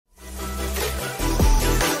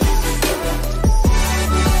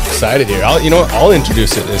excited here. I'll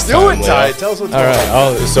introduce it this time. Do it, Ty. Tell us what's going on.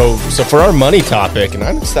 All right. So for our money topic, and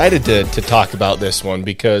I'm excited to talk about this one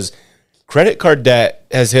because credit card debt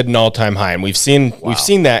has hit an all-time high, and we've seen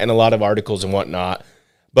that in a lot of articles and whatnot.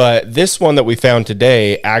 But this one that we found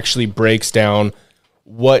today actually breaks down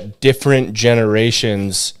what different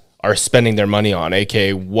generations are spending their money on,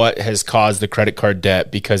 aka what has caused the credit card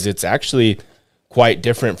debt, because it's actually quite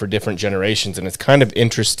different for different generations, and it's kind of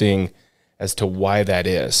interesting as to why that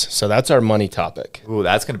is. So that's our money topic. Ooh,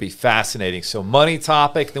 that's going to be fascinating. So money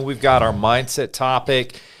topic, then we've got our mindset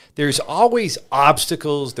topic. There's always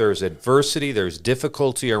obstacles, there's adversity, there's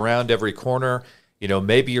difficulty around every corner. You know,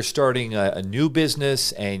 maybe you're starting a new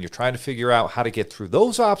business and you're trying to figure out how to get through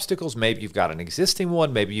those obstacles. Maybe you've got an existing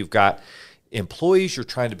one. Maybe you've got employees you're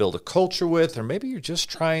trying to build a culture with, or maybe you're just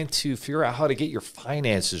trying to figure out how to get your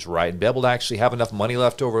finances right and be able to actually have enough money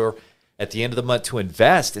left over at the end of the month to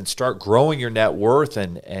invest and start growing your net worth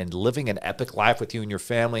and living an epic life with you and your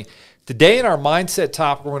family. Today in our mindset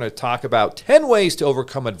topic, we're going to talk about 10 ways to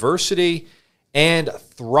overcome adversity and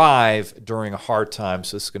thrive during a hard time.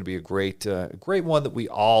 So this is going to be a great one that we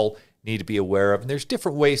all need to be aware of. And there's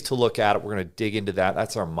different ways to look at it. We're going to dig into that.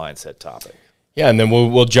 That's our mindset topic. Yeah, and then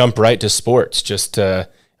we'll jump right to sports. I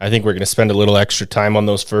think we're going to spend a little extra time on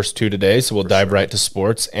those first two today, so we'll dive right to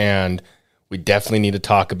sports. And we definitely need to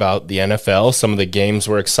talk about the NFL, some of the games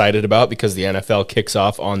we're excited about because the NFL kicks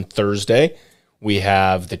off on Thursday. We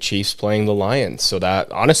have the Chiefs playing the Lions. So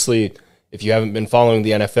that, honestly, if you haven't been following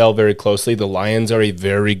the NFL very closely, the Lions are a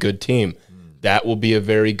very good team. That will be a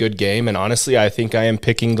very good game. And honestly, I think I am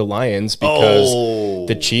picking the Lions because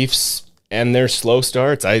the Chiefs and their slow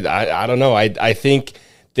starts, I don't know. I think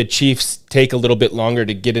the Chiefs take a little bit longer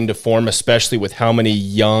to get into form, especially with how many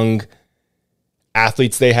young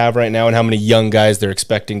athletes they have right now and how many young guys they're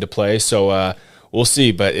expecting to play. So we'll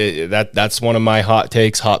see. But that's one of my hot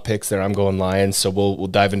picks there. I'm going Lions. So we'll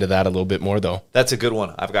dive into that a little bit more, though. That's a good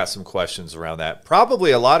one. I've got some questions around that.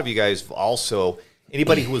 Probably a lot of you guys also,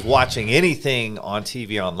 anybody who was watching anything on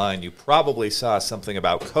TV online, you probably saw something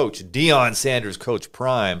about Coach Deion Sanders, Coach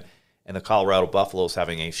Prime, and the Colorado Buffaloes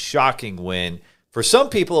having a shocking win. For some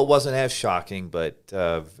people, it wasn't as shocking, but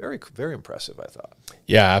very, very impressive, I thought.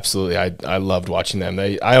 Yeah, absolutely. I loved watching them.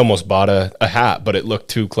 I almost bought a hat, but it looked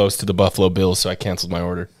too close to the Buffalo Bills, so I canceled my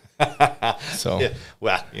order. So, yeah.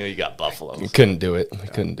 Well, you got Buffalo. Couldn't do it.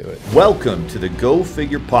 Welcome to the Go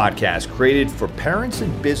Figure podcast, created for parents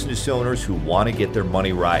and business owners who want to get their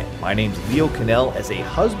money right. My name's Leo Cannell. As a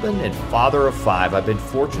husband and father of 5, I've been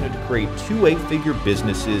fortunate to create 2 8-figure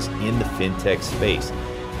businesses in the fintech space.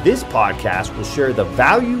 This podcast will share the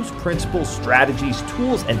values, principles, strategies,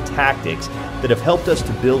 tools, and tactics that have helped us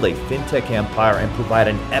to build a fintech empire and provide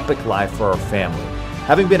an epic life for our family.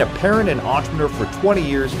 Having been a parent and entrepreneur for 20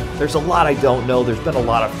 years, there's a lot I don't know. There's been a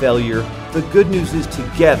lot of failure. The good news is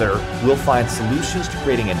together, we'll find solutions to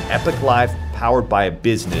creating an epic life powered by a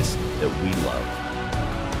business that we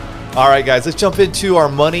love. All right, guys, let's jump into our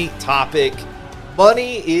money topic.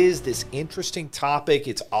 Money is this interesting topic.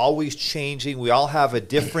 It's always changing. We all have a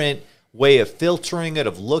different way of filtering it,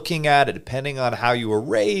 of looking at it, depending on how you were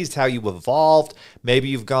raised, how you evolved. Maybe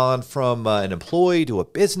you've gone from an employee to a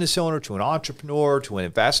business owner to an entrepreneur to an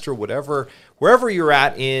investor, whatever, wherever you're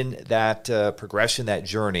at in that progression, that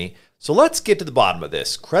journey. So let's get to the bottom of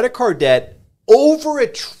this. Credit card debt over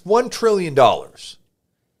 $1 trillion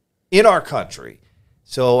in our country.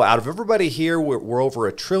 So out of everybody here, we're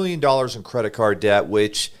over $1 trillion in credit card debt,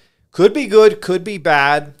 which could be good, could be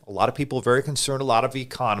bad. A lot of people are very concerned, a lot of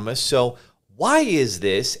economists. So why is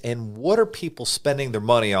this, and what are people spending their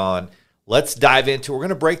money on? Let's dive into it. We're going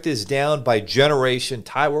to break this down by generation.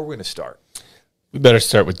 Ty, where are we going to start? We better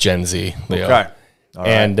start with Gen Z, Leo. Okay. All right.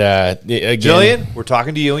 And again, Jillian, we're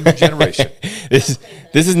talking to you and your generation. This is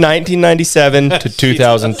 1997 to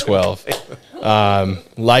 2012.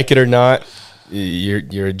 Like it or not,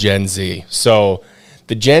 you're a Gen Z. So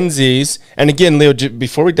the Gen Zs, and again, Leo,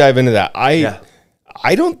 before we dive into that, I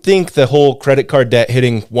don't think the whole credit card debt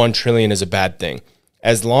hitting $1 trillion is a bad thing,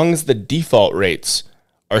 as long as the default rates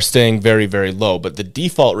are staying very, very low. But the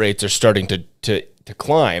default rates are starting to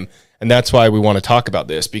climb, and that's why we want to talk about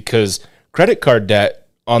this, because credit card debt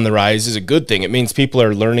on the rise is a good thing. It means people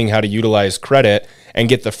are learning how to utilize credit and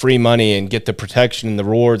get the free money and get the protection and the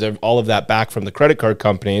rewards, all of that back from the credit card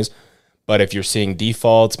companies. But if you're seeing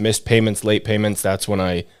defaults, missed payments, late payments, that's when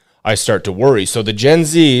I start to worry. So the Gen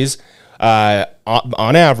Zs,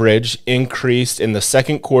 on average, increased in the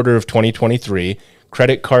second quarter of 2023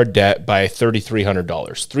 credit card debt by $3,300,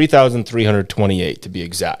 $3,328 to be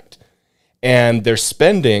exact. And their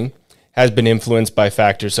spending has been influenced by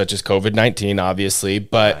factors such as COVID-19, obviously,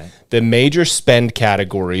 but the major spend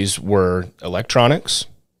categories were electronics,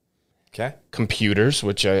 computers,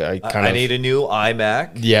 which I need a new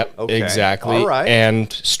iMac. Yep, exactly. All right.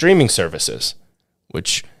 And streaming services,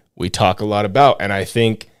 which we talk a lot about. And I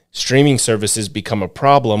think streaming services become a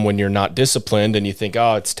problem when you're not disciplined and you think,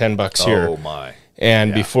 oh, it's $10 here. Oh my.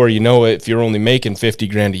 And before you know it, if you're only making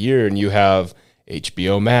 $50,000 a year and you have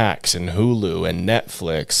HBO Max and Hulu and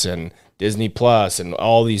Netflix and Disney Plus and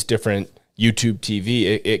all these different YouTube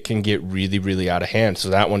TV, it can get really, really out of hand. So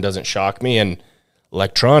that one doesn't shock me. And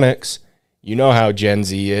electronics, you know how Gen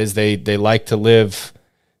Z is. They like to live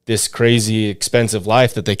this crazy expensive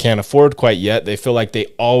life that they can't afford quite yet. They feel like they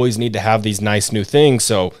always need to have these nice new things.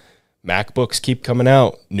 So MacBooks keep coming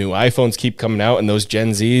out, new iPhones keep coming out, and those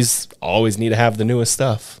Gen Zs always need to have the newest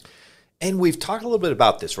stuff. And we've talked a little bit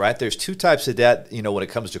about this, right? There's two types of debt, when it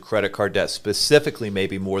comes to credit card debt, specifically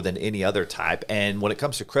maybe more than any other type. And when it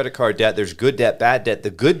comes to credit card debt, there's good debt, bad debt. The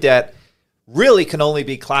good debt really can only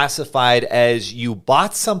be classified as you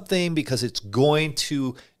bought something because it's going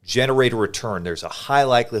to generate a return. There's a high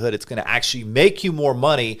likelihood it's going to actually make you more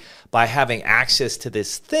money by having access to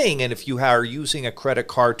this thing. And if you are using a credit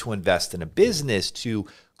card to invest in a business, to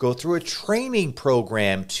go through a training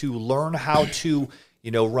program, to learn how to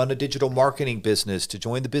run a digital marketing business, to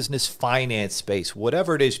join the business finance space,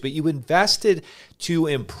 whatever it is, but you invested to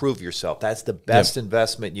improve yourself. That's the best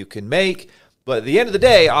investment you can make. But at the end of the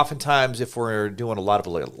day, oftentimes if we're doing a lot of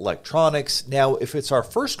electronics, now if it's our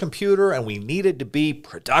first computer and we needed to be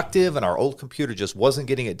productive and our old computer just wasn't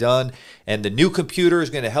getting it done, and the new computer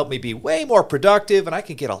is going to help me be way more productive and I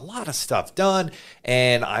can get a lot of stuff done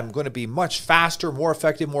and I'm going to be much faster, more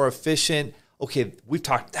effective, more efficient. Okay, we've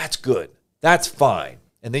talked, that's good. That's fine.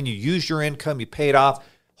 And then you use your income, you pay it off.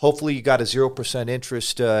 Hopefully you got a 0%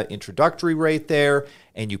 interest introductory rate there,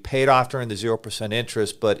 and you paid off during the 0%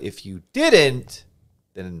 interest. But if you didn't,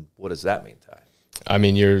 then what does that mean, Ty? I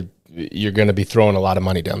mean, you're going to be throwing a lot of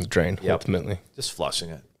money down the drain, ultimately. Just flushing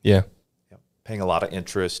it. Yeah. Paying a lot of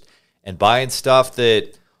interest and buying stuff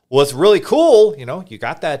that, well, it's really cool. You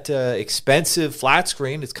got that expensive flat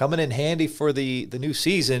screen. It's coming in handy for the new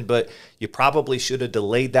season, but you probably should have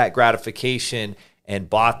delayed that gratification and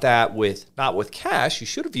bought that not with cash. You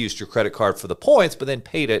should have used your credit card for the points, but then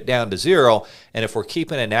paid it down to zero. And if we're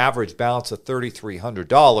keeping an average balance of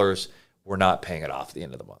 $3,300, we're not paying it off at the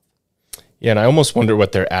end of the month. Yeah, and I almost wonder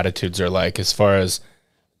what their attitudes are like as far as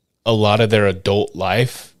a lot of their adult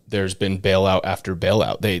life. There's been bailout after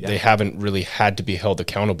bailout. They haven't really had to be held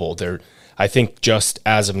accountable. I think just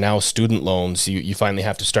as of now, student loans, you finally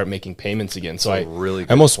have to start making payments again. So I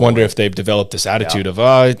almost wonder if they've developed this attitude of,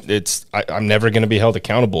 I'm never going to be held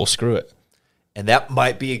accountable. Screw it. And that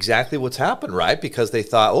might be exactly what's happened, right? Because they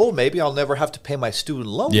thought, maybe I'll never have to pay my student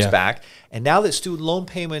loans back. And now that student loan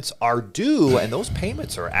payments are due, and those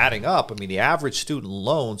payments are adding up. I mean, the average student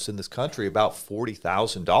loans in this country, about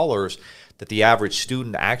 $40,000 that the average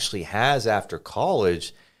student actually has after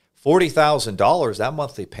college. $40,000, that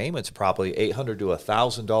monthly payment's probably $800 to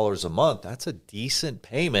 $1,000 a month. That's a decent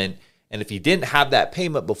payment. And if you didn't have that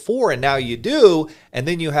payment before and now you do, and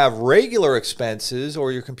then you have regular expenses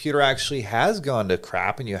or your computer actually has gone to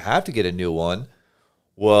crap and you have to get a new one,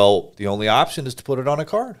 well, the only option is to put it on a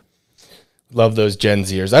card. Love those Gen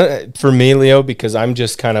Zers. For me, Leo, because I'm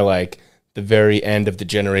just kind of like the very end of the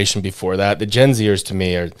generation before that, the Gen Zers to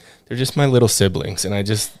me they're just my little siblings, and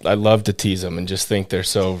I love to tease them and just think they're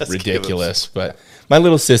so ridiculous. But my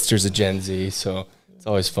little sister's a Gen Z, so it's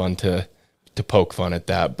always fun to poke fun at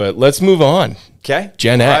that. But let's move on. Okay.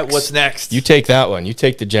 Gen X. All right, what's next? You take that one. You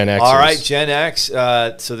take the Gen X. All right, Gen X.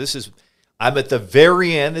 So I'm at the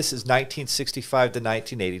very end. This is 1965 to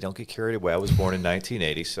 1980. Don't get carried away. I was born in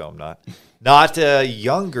 1980, so I'm not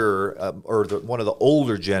younger or one of the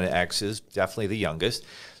older Gen X's, definitely the youngest.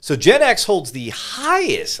 So Gen X holds the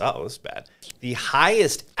highest, the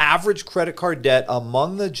highest average credit card debt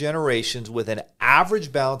among the generations with an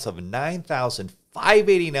average balance of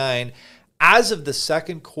 $9,589 as of the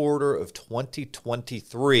second quarter of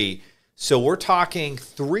 2023. So we're talking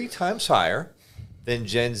 3 times higher than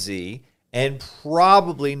Gen Z. And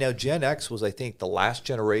probably, now Gen X was, I think, the last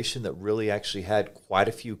generation that really actually had quite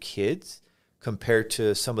a few kids compared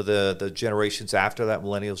to some of the generations after that,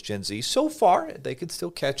 millennials, Gen Z. So far, they can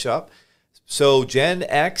still catch up. So Gen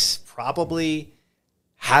X probably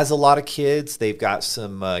has a lot of kids. They've got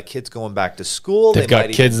some kids going back to school. They've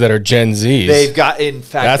got kids that are Gen Zs. They've got, in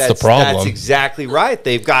fact, that's the problem. That's exactly right.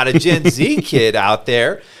 They've got a Gen Z kid out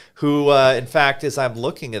there who, in fact, as I'm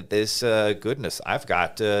looking at this, goodness, I've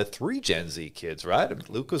got 3 Gen Z kids, right?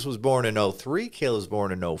 Lucas was born in 03, Kayla was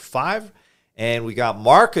born in 05, And we got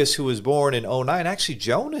Marcus, who was born in 09. Actually,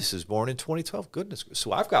 Jonas is born in 2012. Goodness.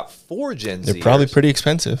 So I've got 4 Gen Zers. They're probably pretty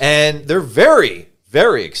expensive. And they're very,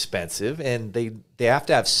 very expensive. And they have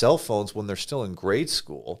to have cell phones when they're still in grade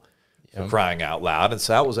school, for crying out loud. And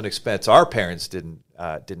so that was an expense our parents didn't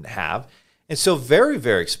have. And so very,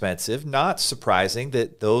 very expensive. Not surprising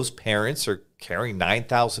that those parents are carrying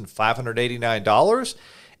 $9,589.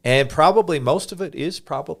 And probably most of it is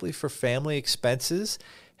probably for family expenses.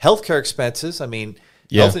 Healthcare expenses, I mean,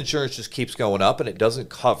 health insurance just keeps going up and it doesn't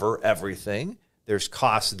cover everything. There's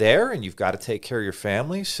costs there and you've got to take care of your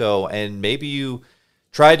family. So, and maybe you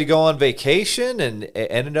tried to go on vacation and it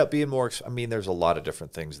ended up being more, I mean, there's a lot of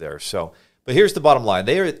different things there. So, but here's the bottom line.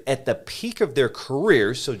 They are at the peak of their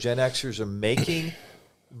careers. So Gen Xers are making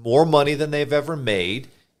more money than they've ever made,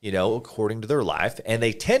 according to their life. And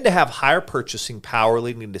they tend to have higher purchasing power,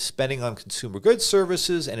 leading to spending on consumer goods,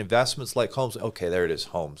 services, and investments like homes. Okay, there it is,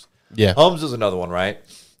 homes. Yeah. Homes is another one, right?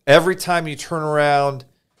 Every time you turn around,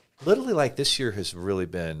 literally like this year has really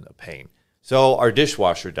been a pain. So our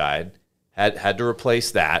dishwasher died, had to replace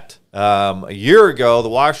that. A year ago, the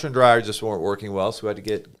washer and dryer just weren't working well, so we had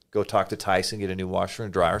to go talk to Tyson, get a new washer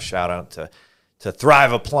and dryer. Shout out to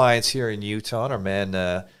Thrive Appliance here in Utah, our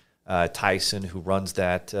man Tyson, who runs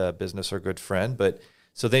that business, our good friend. But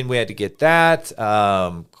so then we had to get that.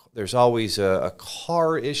 There's always a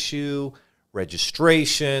car issue,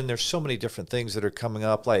 registration. There's so many different things that are coming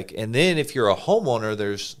up. And then if you're a homeowner,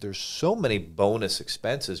 there's so many bonus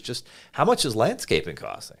expenses. Just how much is landscaping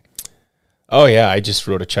costing? Oh yeah, I just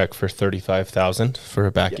wrote a check for $35,000 for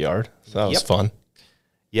a backyard. So that was fun.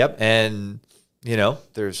 Yep, and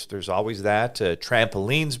there's always that.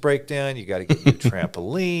 Trampolines break down. You got to get new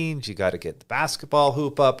trampolines. You got to get the basketball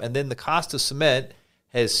hoop up. And then the cost of cement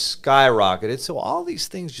has skyrocketed. So all these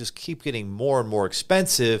things just keep getting more and more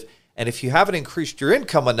expensive. And if you haven't increased your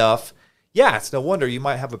income enough, it's no wonder you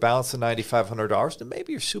might have a balance of $9,500. Then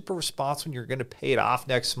maybe you're super responsible and you're going to pay it off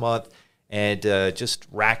next month and just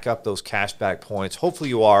rack up those cash back points. Hopefully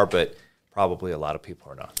you are, but probably a lot of people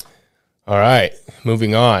are not. All right,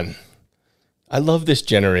 moving on. I love this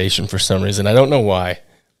generation for some reason. I don't know why,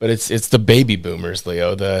 but it's the baby boomers,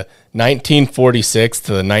 Leo, the 1946 to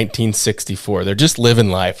the 1964. They're just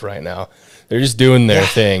living life right now. They're just doing their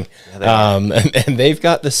thing. And they've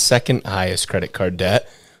got the second highest credit card debt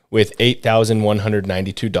with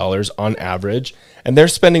 $8,192 on average. And they're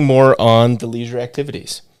spending more on the leisure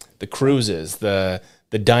activities, the cruises, the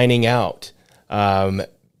dining out.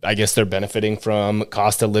 I guess they're benefiting from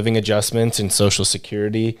cost of living adjustments and Social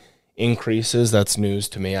Security increases. That's news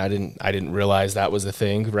to me. I didn't realize that was a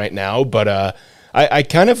thing right now, but I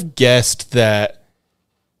kind of guessed that.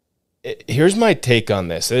 Here's my take on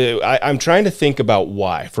this. I'm trying to think about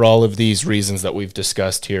why, for all of these reasons that we've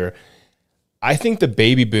discussed here. I think the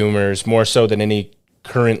baby boomers, more so than any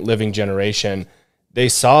current living generation, they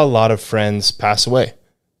saw a lot of friends pass away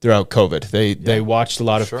throughout COVID. They watched a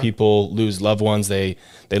lot of people lose loved ones. They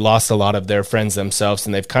lost a lot of their friends themselves,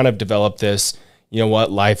 and they've kind of developed this,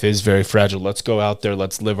 life is very fragile. Let's go out there.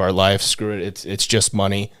 Let's live our life. Screw it. It's just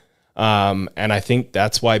money. And I think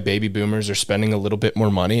that's why baby boomers are spending a little bit more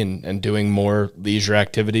money and doing more leisure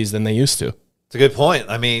activities than they used to. It's a good point.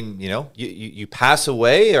 I mean, you pass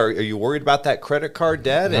away. Are you worried about that credit card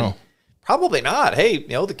debt? No. And probably not. Hey,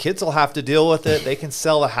 the kids will have to deal with it. They can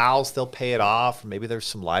sell the house. They'll pay it off. Maybe there's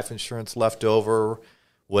some life insurance left over,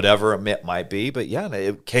 whatever it might be. But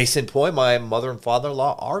case in point, my mother and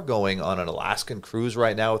father-in-law are going on an Alaskan cruise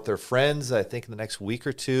right now with their friends, I think in the next week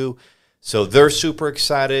or two. So they're super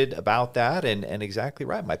excited about that. And exactly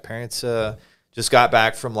right. My parents just got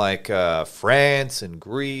back from France and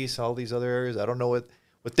Greece, all these other areas. I don't know if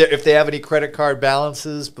they have any credit card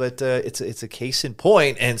balances, but it's a case in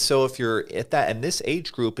point. And so if you're at that, and this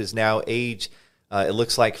age group is now age, it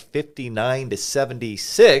looks like 59 to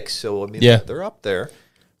 76. So, they're up there,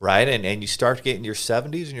 right? And you start getting your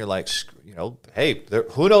 70s and you're like, hey,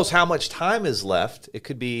 who knows how much time is left? It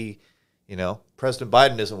could be, President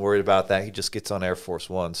Biden isn't worried about that. He just gets on Air Force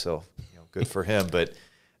One. So, good for him. But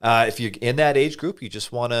if you're in that age group, you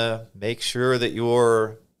just want to make sure that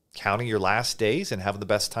you're counting your last days and having the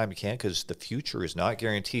best time you can, because the future is not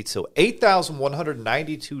guaranteed. So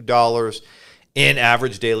 $8,192 in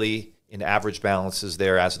average balances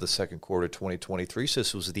there as of the second quarter of 2023. So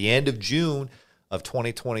this was the end of June of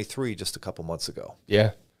 2023, just a couple months ago.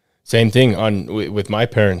 Yeah. Same thing with my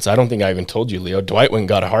parents. I don't think I even told you, Leo. Dwight went and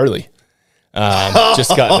got a Harley.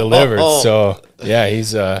 Just got delivered. So yeah,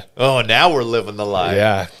 he's now we're living the life.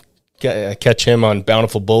 Yeah. Catch him on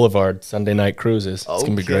Bountiful Boulevard Sunday night cruises. It's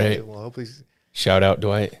gonna be great. Well, Shout out,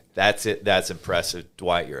 Dwight. That's it. That's impressive.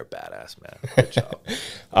 Dwight, you're a badass, man. Good job.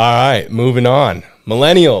 All right, moving on.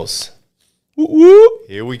 Millennials. Woo-woo.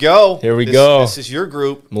 Here we go. This is your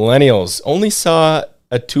group. Millennials only saw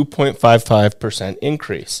a 2.55%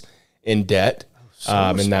 increase in debt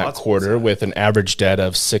in that quarter, with an average debt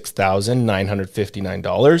of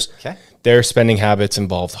 $6,959. Okay. Their spending habits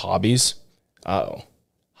involved hobbies,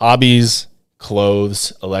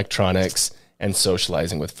 clothes, electronics, and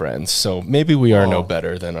socializing with friends. So maybe we are no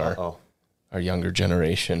better than our younger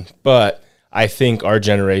generation. But I think our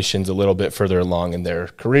generation's a little bit further along in their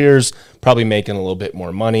careers, probably making a little bit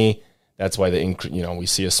more money. That's why we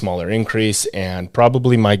see a smaller increase, and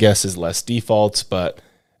probably my guess is less defaults. But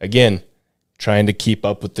again, trying to keep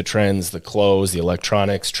up with the trends, the clothes, the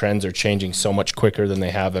electronics, trends are changing so much quicker than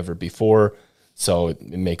they have ever before. So it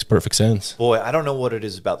makes perfect sense. Boy, I don't know what it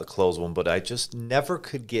is about the clothes one, but I just never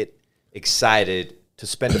could get excited to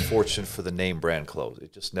spend a fortune for the name brand clothes.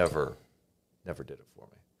 It just never did it for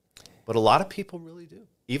me. But a lot of people really do.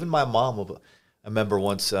 Even my mom. I remember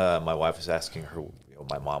once my wife was asking her,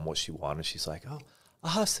 my mom, what she wanted. She's like, "Oh,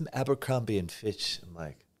 I'll have some Abercrombie and Fitch." I'm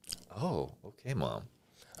like, "Oh, okay, Mom."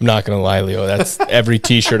 I'm not going to lie, Leo. That's every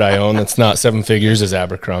T-shirt I own that's not 7 figures is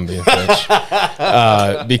Abercrombie and Fitch.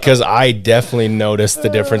 Because I definitely noticed the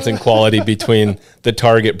difference in quality between the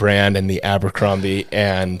Target brand and the Abercrombie,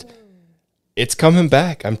 and it's coming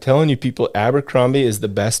back. I'm telling you, people, Abercrombie is the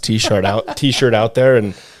best T-shirt out there.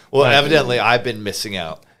 And well, evidently, I've been missing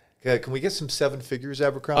out. Can we get some 7 figures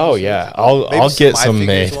Abercrombie? Oh yeah, I'll get some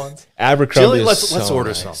made. Ones? Abercrombie. Jillian, let's so order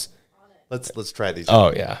nice. some. Let's try these.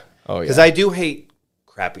 Oh yeah. Because I do hate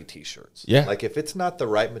crappy T-shirts. Yeah. Like if it's not the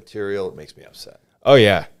right material, it makes me upset. Oh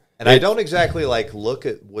yeah. And I don't exactly look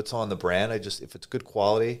at what's on the brand. If it's good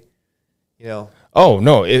quality, Oh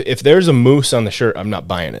no, if there's a moose on the shirt, I'm not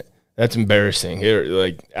buying it. That's embarrassing.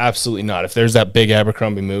 Absolutely not. If there's that big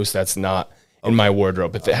Abercrombie moose, that's not in my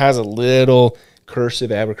wardrobe. If it has a little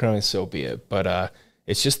cursive Abercrombie, so be it. But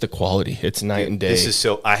it's just the quality. It's night and day.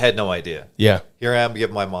 I had no idea. Yeah. Here I am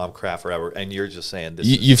giving my mom crap forever, and you're just saying this.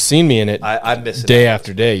 You've seen me in it. I'm missing day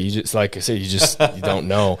after day. You just, like I said, you don't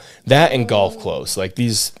know that. And golf clothes, like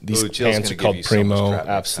these pants are called Primo. So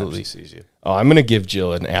Absolutely. sees you. Oh, I'm gonna give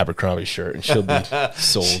Jill an Abercrombie shirt, and she'll be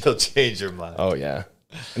sold. She'll change her mind. Oh yeah,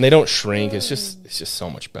 and they don't shrink. It's just so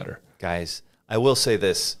much better, guys. I will say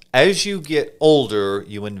this: as you get older,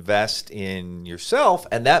 you invest in yourself,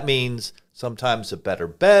 and that means sometimes a better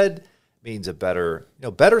bed, means better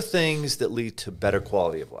things that lead to better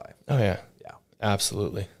quality of life. Oh yeah,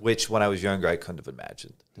 absolutely. Which when I was younger, I couldn't have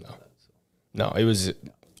imagined. No, it was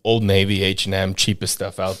Old Navy, H&M, cheapest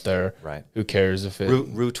stuff out there. Right. Who cares if it?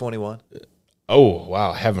 Rue 21. Oh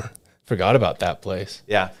wow, I forgot about that place.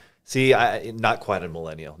 Yeah. See, not quite a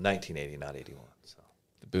millennial. 1980, not 81. So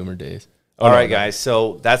the boomer days. All right, guys.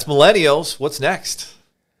 So that's millennials. What's next?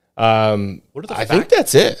 I think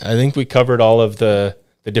that's it. I think we covered all of the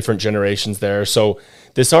different generations there. So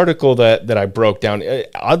this article that I broke down,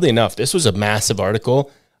 oddly enough, this was a massive article.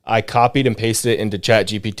 I copied and pasted it into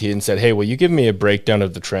ChatGPT and said, "Hey, will you give me a breakdown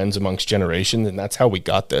of the trends amongst generations?" And that's how we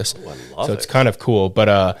got this. Oh, I love it. It's kind of cool.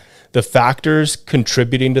 But the factors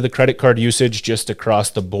contributing to the credit card usage just across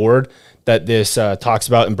the board that this talks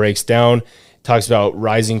about and breaks down, talks about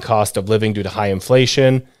rising cost of living due to high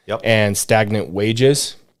inflation and stagnant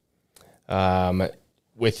wages.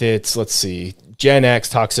 With its, let's see, Gen X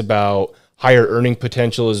talks about higher earning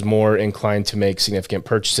potential is more inclined to make significant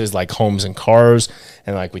purchases like homes and cars.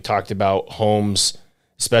 And like we talked about, homes,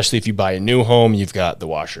 especially if you buy a new home, you've got the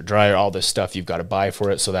washer, dryer, all this stuff you've got to buy for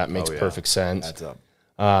it. So that makes perfect sense. Adds up.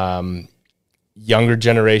 Younger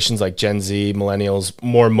generations like Gen Z, millennials,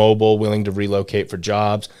 more mobile, willing to relocate for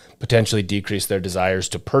jobs, potentially decrease their desires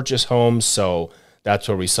to purchase homes. So that's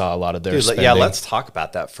where we saw a lot of their spending. Yeah, let's talk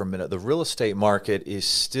about that for a minute. The real estate market is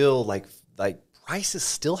still like prices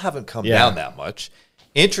still haven't come down that much.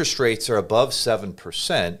 Interest rates are above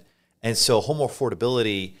 7%, and so home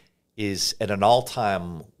affordability is at an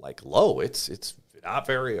all-time low. It's not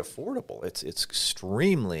very affordable. It's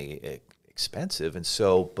extremely expensive, and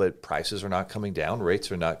so but prices are not coming down,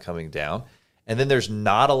 rates are not coming down, and then there's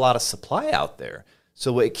not a lot of supply out there.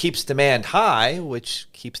 So it keeps demand high, which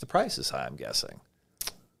keeps the prices high, I'm guessing.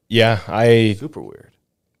 Yeah, super weird.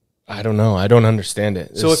 I don't know. I don't understand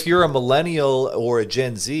it. So if you're a millennial or a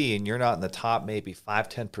Gen Z and you're not in the top maybe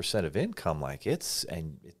 5-10% of income,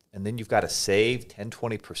 and then you've got to save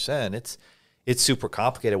 10-20%, it's super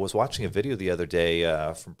complicated. I was watching a video the other day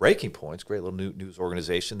from Breaking Points, great little news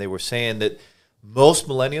organization. They were saying that most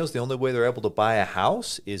millennials, the only way they're able to buy a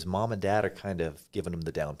house is mom and dad are kind of giving them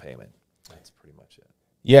the down payment. That's pretty much it.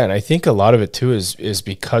 Yeah, and I think a lot of it too is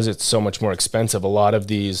because it's so much more expensive. A lot of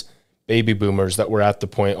these baby boomers that were at the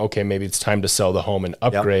point, okay, maybe it's time to sell the home and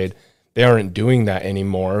upgrade. Yep. They aren't doing that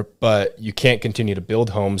anymore, but you can't continue to build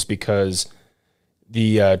homes because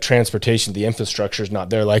the transportation, the infrastructure is not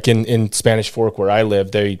there. Like in Spanish Fork where I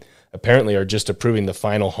live, they apparently are just approving the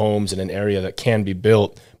final homes in an area that can be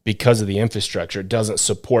built because of the infrastructure. It doesn't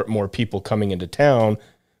support more people coming into town,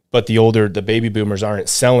 but the baby boomers aren't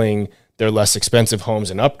selling their less expensive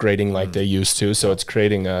homes and upgrading like they used to. So it's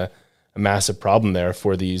creating a massive problem there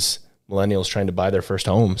for these millennials trying to buy their first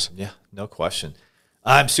homes. Yeah, no question.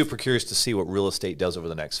 I'm super curious to see what real estate does over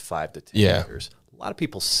the next 5 to 10 years. A lot of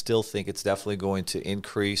people still think it's definitely going to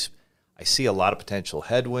increase. I see a lot of potential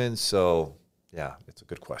headwinds. So, yeah, it's a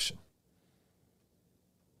good question.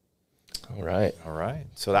 All right.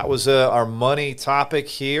 So that was our money topic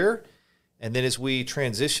here. And then as we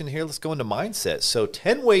transition here, let's go into mindset. So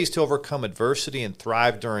 10 ways to overcome adversity and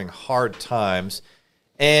thrive during hard times.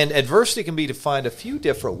 And adversity can be defined a few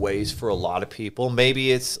different ways for a lot of people.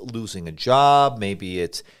 Maybe it's losing a job. Maybe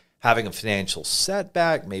it's having a financial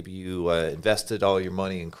setback. Maybe you invested all your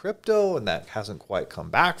money in crypto and that hasn't quite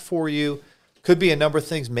come back for you. Could be a number of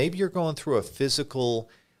things. Maybe you're going through a physical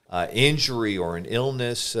injury or an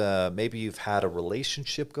illness. Maybe you've had a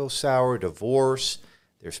relationship go sour, divorce.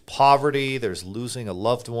 There's poverty. There's losing a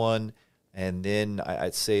loved one. And then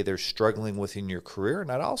I'd say there's struggling within your career.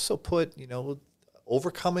 And I'd also put,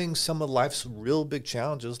 overcoming some of life's real big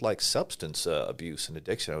challenges like substance abuse and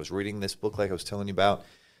addiction. I was reading this book like I was telling you about.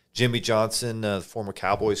 Jimmy Johnson, the former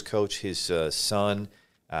Cowboys coach, his son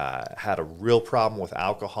had a real problem with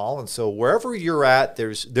alcohol. And so wherever you're at,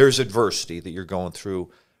 there's adversity that you're going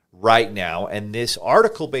through right now. And this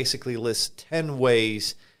article basically lists 10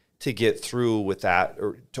 ways to get through with that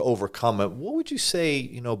or to overcome it. What would you say,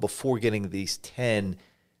 before getting these 10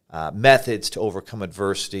 methods to overcome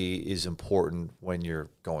adversity is important when you're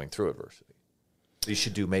going through adversity? You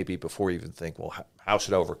should do maybe before you even think, well, how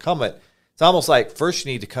should I overcome it? It's almost like first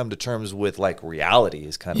you need to come to terms with like reality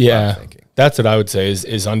is kind of what I'm thinking. That's what I would say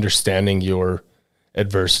is understanding your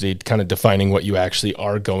adversity, kind of defining what you actually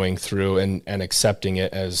are going through and accepting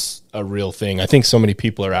it as a real thing. I think so many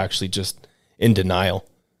people are actually just in denial.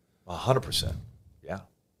 100%. Yeah.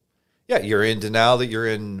 Yeah, you're in denial that you're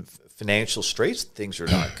in financial straits, things are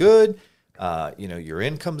not good. Your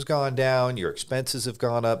income's gone down, your expenses have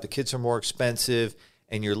gone up, the kids are more expensive,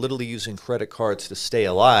 and you're literally using credit cards to stay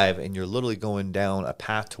alive, and you're literally going down a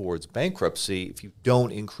path towards bankruptcy if you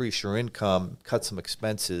don't increase your income, cut some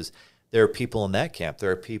expenses. There are people in that camp.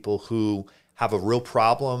 There are people who have a real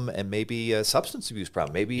problem and maybe a substance abuse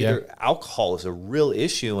problem. Maybe their alcohol is a real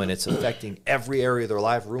issue and it's affecting every area of their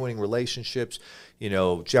life, ruining relationships,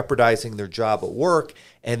 jeopardizing their job at work,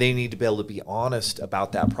 and they need to be able to be honest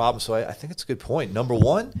about that problem. So I think it's a good point. Number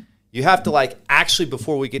one, you have to actually,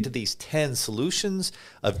 before we get to these 10 solutions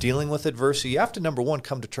of dealing with adversity, you have to, number one,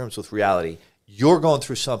 come to terms with reality. You're going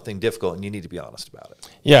through something difficult and you need to be honest about it.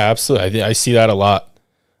 Yeah, absolutely. I see that a lot.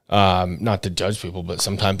 Not to judge people, but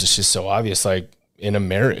sometimes it's just so obvious. Like in a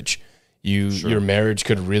marriage, your marriage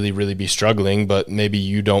could really, really be struggling, but maybe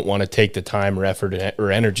you don't want to take the time or effort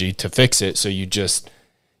or energy to fix it. So you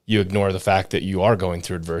ignore the fact that you are going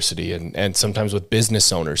through adversity. And sometimes with business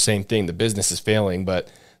owners, same thing. The business is failing, but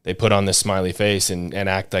they put on this smiley face and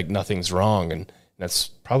act like nothing's wrong. And that's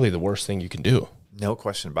probably the worst thing you can do. No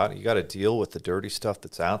question about it. You got to deal with the dirty stuff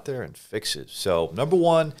that's out there and fix it. So number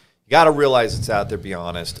one, you got to realize it's out there, be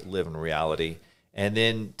honest, live in reality. And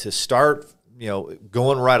then to start,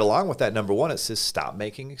 going right along with that, number one, it says stop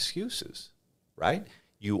making excuses, right?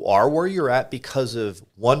 You are where you're at because of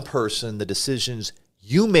one person, the decisions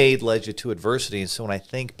you made led you to adversity. And so when I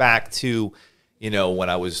think back to, when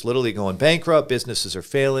I was literally going bankrupt, businesses are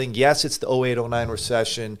failing. Yes, it's the 08-09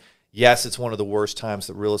 recession. Yes, it's one of the worst times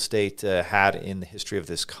that real estate had in the history of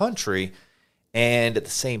this country. And at the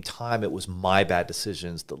same time, it was my bad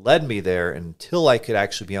decisions that led me there. Until I could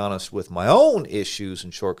actually be honest with my own issues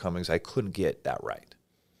and shortcomings, I couldn't get that right.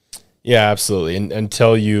 Yeah, absolutely. And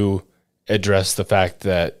until you address the fact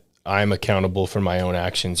that I'm accountable for my own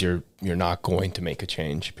actions, you're not going to make a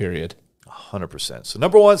change, period. 100%. So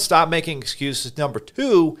number one, stop making excuses. Number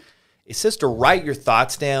two, it says to write your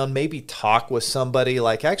thoughts down, maybe talk with somebody,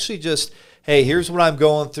 actually just, hey, here's what I'm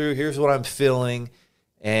going through, here's what I'm feeling.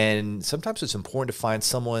 And sometimes it's important to find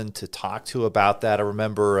someone to talk to about that. I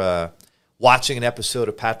remember watching an episode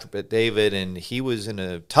of Patrick Bet-David, and he was in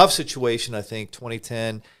a tough situation, I think,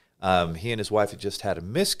 2010. He and his wife had just had a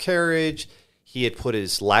miscarriage. He had put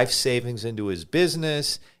his life savings into his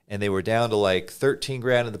business, and they were down to like 13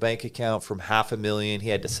 grand in the bank account from $500,000. He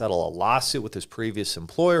had to settle a lawsuit with his previous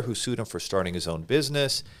employer who sued him for starting his own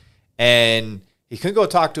business. And he couldn't go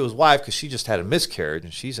talk to his wife because she just had a miscarriage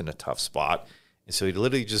and she's in a tough spot. And so he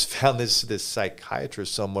literally just found this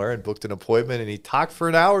psychiatrist somewhere and booked an appointment, and he talked for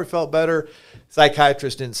an hour, felt better.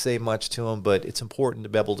 Psychiatrist didn't say much to him, but it's important to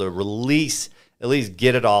be able to release, at least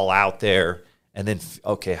get it all out there, and then,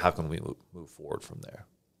 okay, how can we move forward from there?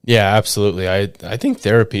 Yeah, absolutely. I think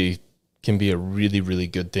therapy can be a really, really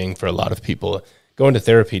good thing for a lot of people. Going to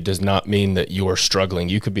therapy does not mean that you're struggling.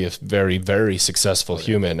 You could be a very, very successful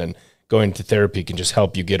human, and going to therapy can just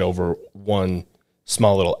help you get over one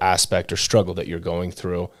small little aspect or struggle that you're going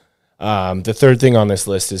through. The third thing on this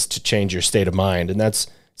list is to change your state of mind. And that's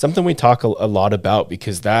something we talk a lot about,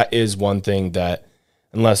 because that is one thing that,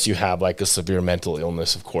 unless you have like a severe mental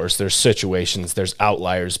illness, of course, there's situations, there's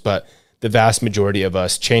outliers, but the vast majority of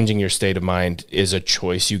us, changing your state of mind is a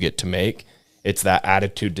choice you get to make. It's that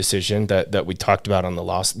attitude decision that we talked about on the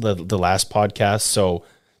last podcast. So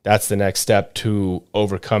that's the next step to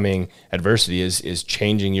overcoming adversity is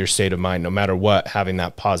changing your state of mind, no matter what, having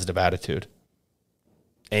that positive attitude.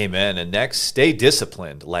 Amen. And next, stay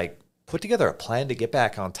disciplined. Like, put together a plan to get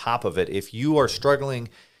back on top of it. If you are struggling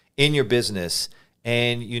in your business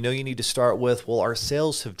and you know you need to start with, well, our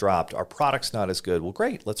sales have dropped, our product's not as good. Well,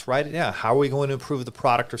 great, let's write it down. How are we going to improve the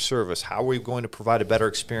product or service? How are we going to provide a better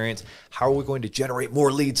experience? How are we going to generate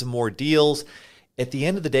more leads and more deals? At the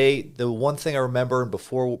end of the day, the one thing I remember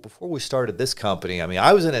before we started this company, I mean,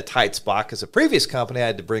 I was in a tight spot because the previous company I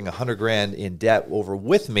had to bring $100,000 in debt over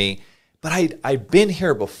with me, but I'd been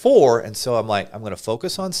here before, and so I'm like, I'm going to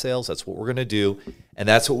focus on sales. That's what we're going to do, and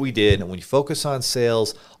that's what we did. And when you focus on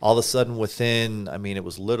sales, all of a sudden within, I mean, it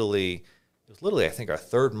was literally I think our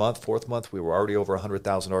third month, fourth month, we were already over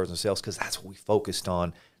 $100,000 in sales because that's what we focused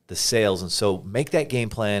on, the sales. And so make that game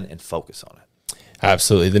plan and focus on it.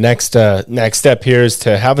 Absolutely. The next step here is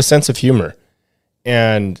to have a sense of humor.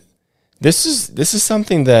 And this is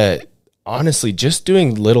something that, honestly, just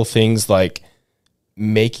doing little things like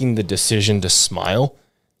making the decision to smile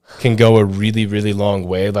can go a really, really long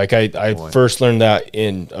way. Like I first learned that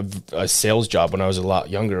in a sales job when I was a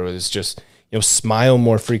lot younger. It was just, smile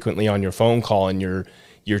more frequently on your phone call, and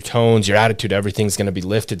your tones, your attitude, everything's going to be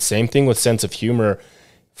lifted. Same thing with sense of humor.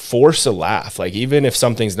 Force a laugh. Like, even if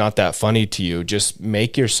something's not that funny to you, just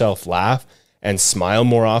make yourself laugh and smile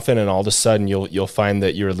more often, and all of a sudden you'll find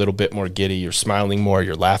that you're a little bit more giddy, you're smiling more,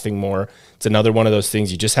 you're laughing more. It's another one of those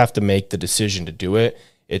things, you just have to make the decision to do it.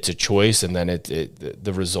 It's a choice, and then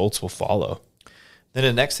the results will follow. Then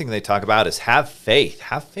the next thing they talk about is have faith.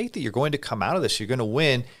 Have faith that you're going to come out of this, you're going to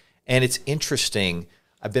win. And it's interesting,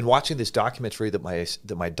 I've been watching this documentary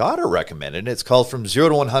that my daughter recommended, and it's called From 0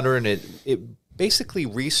 to 100, and it basically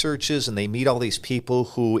researches, and they meet all these people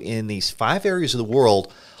who in these 5 areas of the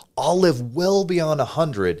world all live well beyond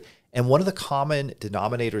 100. And one of the common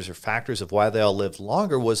denominators or factors of why they all lived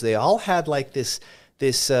longer was they all had like this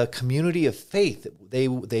community of faith.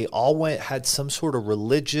 They all had some sort of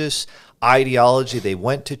religious ideology. They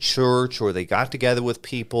went to church, or they got together with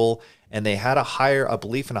people, and they had a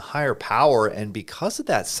belief in a higher power. And because of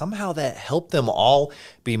that, somehow that helped them all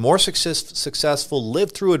be more successful,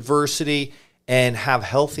 live through adversity, and have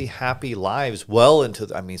healthy, happy lives well into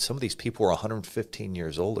some of these people were 115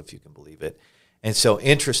 years old, if you can believe it. And so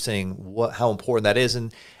interesting how important that is.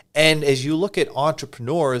 And as you look at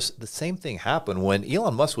entrepreneurs, the same thing happened when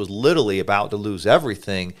Elon Musk was literally about to lose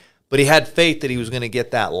everything, but he had faith that he was going to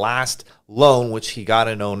get that last loan, which he got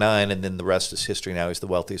in 2009, and then the rest is history. Now he's the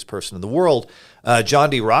wealthiest person in the world. John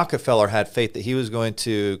D. Rockefeller had faith that he was going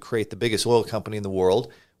to create the biggest oil company in the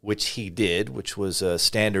world, which he did, which was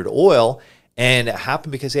Standard Oil. And it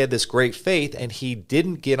happened because he had this great faith, and he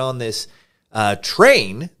didn't get on this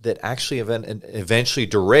train that actually eventually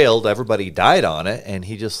derailed. Everybody died on it, and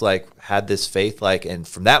he just had this faith, and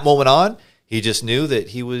from that moment on, he just knew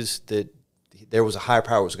that there was a higher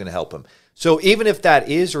power that was going to help him. So even if that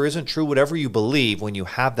is or isn't true, whatever you believe, when you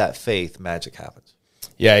have that faith, magic happens.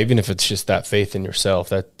 Yeah, even if it's just that faith in yourself,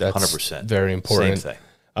 that's 100%. very important. Same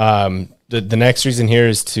thing. The next reason here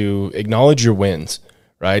is to acknowledge your wins,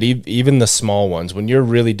 right? Even the small ones. When you're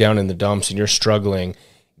really down in the dumps and you're struggling,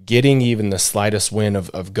 getting even the slightest win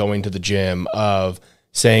of going to the gym, of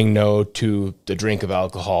saying no to the drink of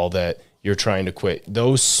alcohol that you're trying to quit,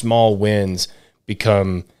 those small wins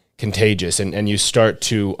become contagious, and you start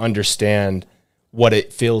to understand what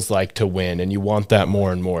it feels like to win, and you want that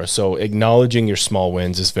more and more. So acknowledging your small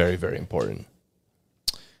wins is very, very important.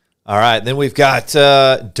 All right, then we've got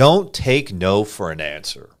don't take no for an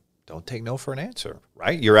answer. Don't take no for an answer,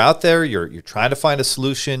 right? You're out there, you're trying to find a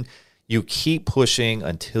solution. You keep pushing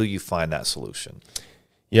until you find that solution.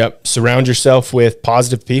 Yep. Surround yourself with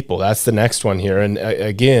positive people. That's the next one here. And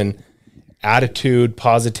again, attitude,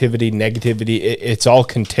 positivity, negativity, it's all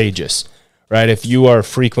contagious, right? If you are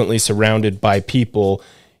frequently surrounded by people,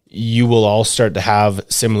 you will all start to have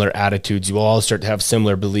similar attitudes. You will all start to have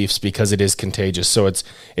similar beliefs because it is contagious. So it's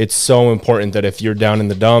so important that if you're down in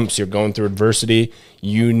the dumps, you're going through adversity,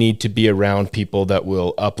 you need to be around people that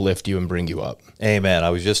will uplift you and bring you up. Amen. I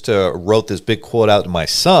was just wrote this big quote out to my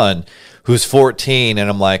son, who's 14, and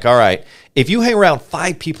I'm like, all right, if you hang around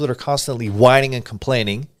 5 people that are constantly whining and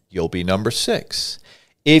complaining, you'll be number 6.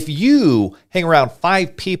 If you hang around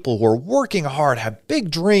 5 people who are working hard, have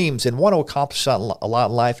big dreams, and want to accomplish a lot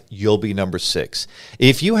in life, you'll be number 6.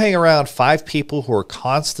 If you hang around 5 people who are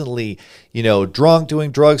constantly, drunk,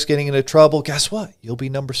 doing drugs, getting into trouble, guess what? You'll be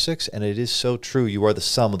number 6. And it is so true. You are the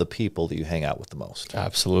sum of the people that you hang out with the most.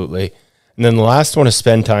 Absolutely. And then the last one is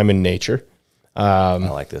spend time in nature. I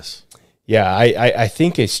like this. Yeah, I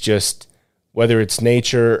think it's just, whether it's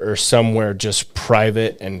nature or somewhere just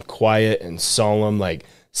private and quiet and solemn, like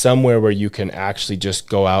somewhere where you can actually just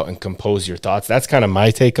go out and compose your thoughts. That's kind of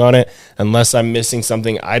my take on it. Unless I'm missing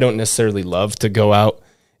something, I don't necessarily love to go out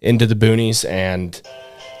into the boonies and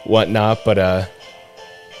whatnot. But,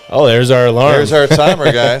 there's our alarm. There's our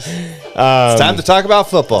timer, guys. It's time to talk about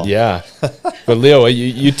football. Yeah. But Leo,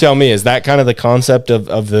 you tell me, is that kind of the concept of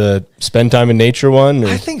the spend time in nature one? Or?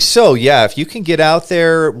 I think so, yeah. If you can get out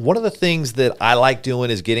there, one of the things that I like doing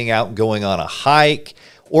is getting out and going on a hike,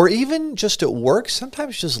 or even just at work.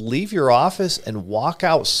 Sometimes just leave your office and walk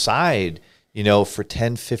outside, for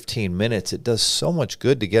 10, 15 minutes. It does so much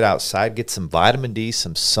good to get outside, get some vitamin D,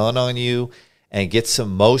 some sun on you, and get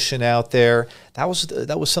some motion out there. That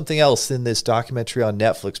was something else in this documentary on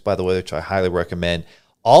Netflix, by the way, which I highly recommend.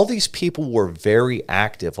 All these people were very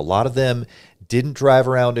active. A lot of them didn't drive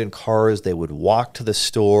around in cars. They would walk to the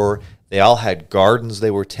store. They all had gardens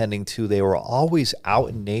they were tending to. They were always out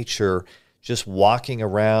in nature, just walking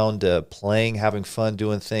around, playing, having fun,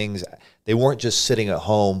 doing things. They weren't just sitting at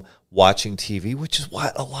home watching TV, which is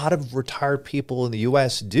what a lot of retired people in the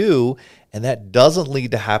U.S. do, and that doesn't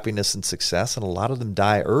lead to happiness and success, and a lot of them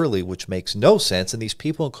die early, which makes no sense. And these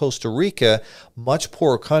people in Costa Rica, much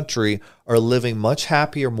poorer country, are living much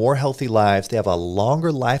happier, more healthy lives. They have a longer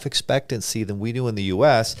life expectancy than we do in the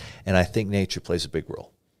U.S., and I think nature plays a big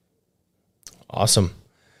role. Awesome.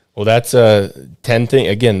 Well, that's 10 things.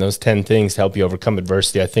 Again, those 10 things help you overcome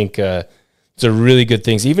adversity. I think it's a really good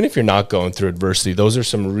things. Even if you're not going through adversity, those are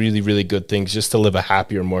some really, really good things just to live a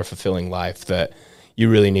happier, more fulfilling life that you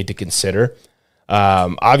really need to consider.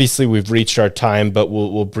 Obviously, we've reached our time, but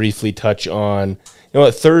we'll briefly touch on,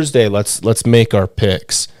 Thursday, let's make our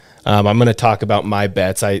picks. I'm going to talk about my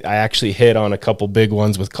bets. I actually hit on a couple big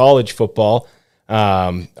ones with college football.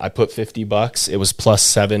 I put $50. It was plus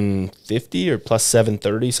 750 or plus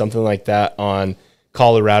 730, something like that, on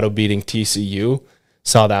Colorado beating TCU.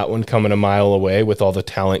 Saw that one coming a mile away with all the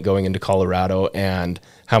talent going into Colorado and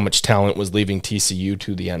how much talent was leaving TCU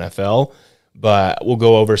to the NFL. But we'll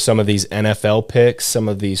go over some of these NFL picks, some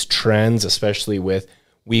of these trends, especially with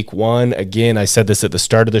week 1. Again, I said this at the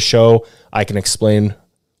start of the show. I can explain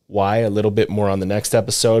why a little bit more on the next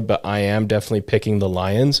episode, but I am definitely picking the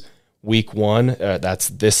Lions. Week 1, that's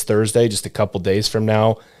this Thursday, just a couple days from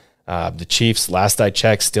now. The Chiefs, last I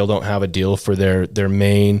checked, still don't have a deal for their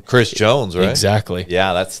main. Chris Jones, right? Exactly.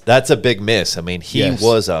 Yeah, that's a big miss. I mean, he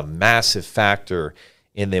was a massive factor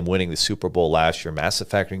in them winning the Super Bowl last year, massive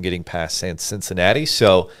factor in getting past Cincinnati.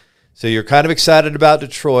 So you're kind of excited about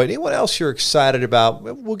Detroit. Anyone else you're excited about?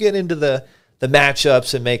 We'll get into the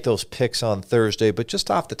matchups and make those picks on Thursday, but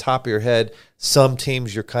just off the top of your head, some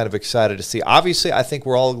teams you're kind of excited to see. Obviously, I think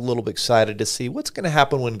we're all a little bit excited to see what's going to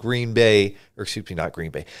happen when the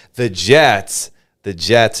Jets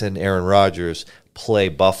and Aaron Rodgers play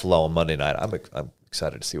Buffalo on Monday night. I'm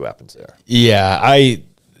excited to see what happens there. Yeah,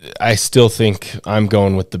 I still think I'm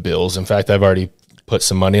going with the Bills. In fact, I've already put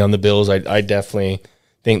some money on the Bills. I definitely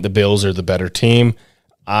think the Bills are the better team.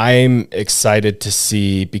 I'm excited to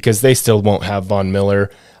see, because they still won't have Von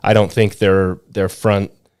Miller. I don't think their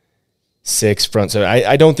front seven.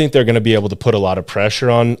 I don't think they're going to be able to put a lot of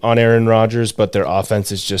pressure on Aaron Rodgers, but their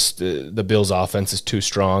offense is just the Bills' offense is too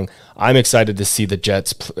strong. I'm excited to see the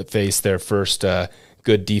Jets face their first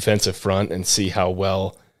good defensive front and see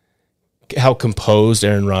how composed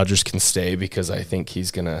Aaron Rodgers can stay, because I think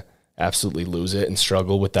he's going to absolutely lose it and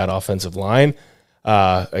struggle with that offensive line.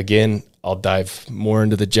 Again, I'll dive more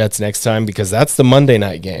into the Jets next time, because that's the Monday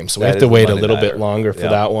night game. So we have to wait a little bit longer for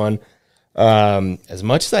that one. As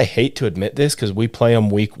much as I hate to admit this, because we play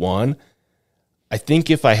them week 1, I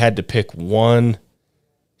think if I had to pick one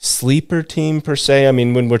sleeper team per se. I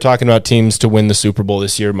mean, when we're talking about teams to win the Super Bowl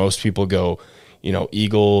this year, most people go,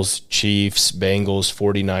 Eagles, Chiefs, Bengals,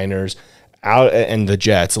 49ers, and the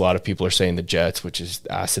Jets. A lot of people are saying the Jets, which is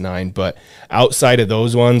asinine. But outside of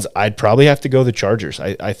those ones, I'd probably have to go the Chargers.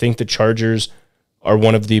 I think the Chargers are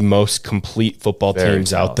one of the most complete football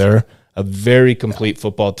teams out there. A very complete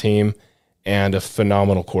football team and a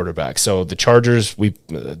phenomenal quarterback. So the Chargers,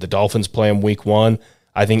 the Dolphins play them week 1.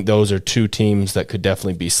 I think those are two teams that could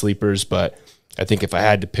definitely be sleepers, but I think if I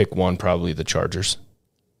had to pick one, probably the Chargers.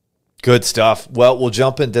 Good stuff. Well, we'll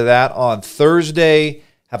jump into that on Thursday.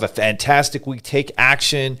 Have a fantastic week. Take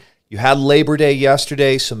action. You had Labor Day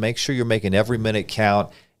yesterday, so make sure you're making every minute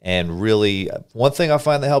count. And really, one thing I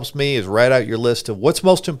find that helps me is write out your list of what's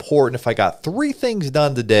most important. If I got 3 things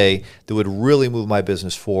done today that would really move my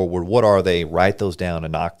business forward, what are they? Write those down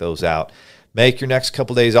and knock those out. Make your next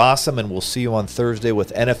couple days awesome, and we'll see you on Thursday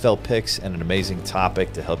with NFL picks and an amazing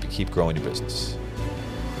topic to help you keep growing your business.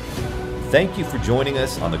 Thank you for joining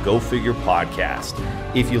us on the Go Figure podcast.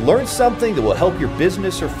 If you learned something that will help your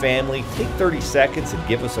business or family, take 30 seconds and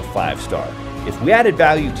give us a 5-star. If we added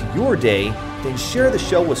value to your day, then share the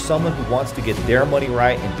show with someone who wants to get their money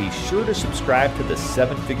right, and be sure to subscribe to the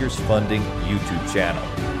 7 Figures Funding YouTube channel.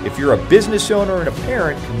 If you're a business owner and a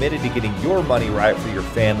parent committed to getting your money right for your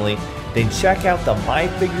family, then check out the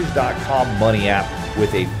myfigures.com money app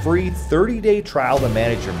with a free 30-day trial to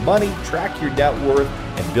manage your money, track your net worth,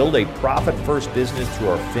 and build a profit-first business through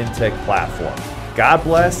our fintech platform. God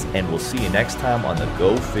bless, and we'll see you next time on the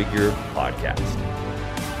Go Figure podcast.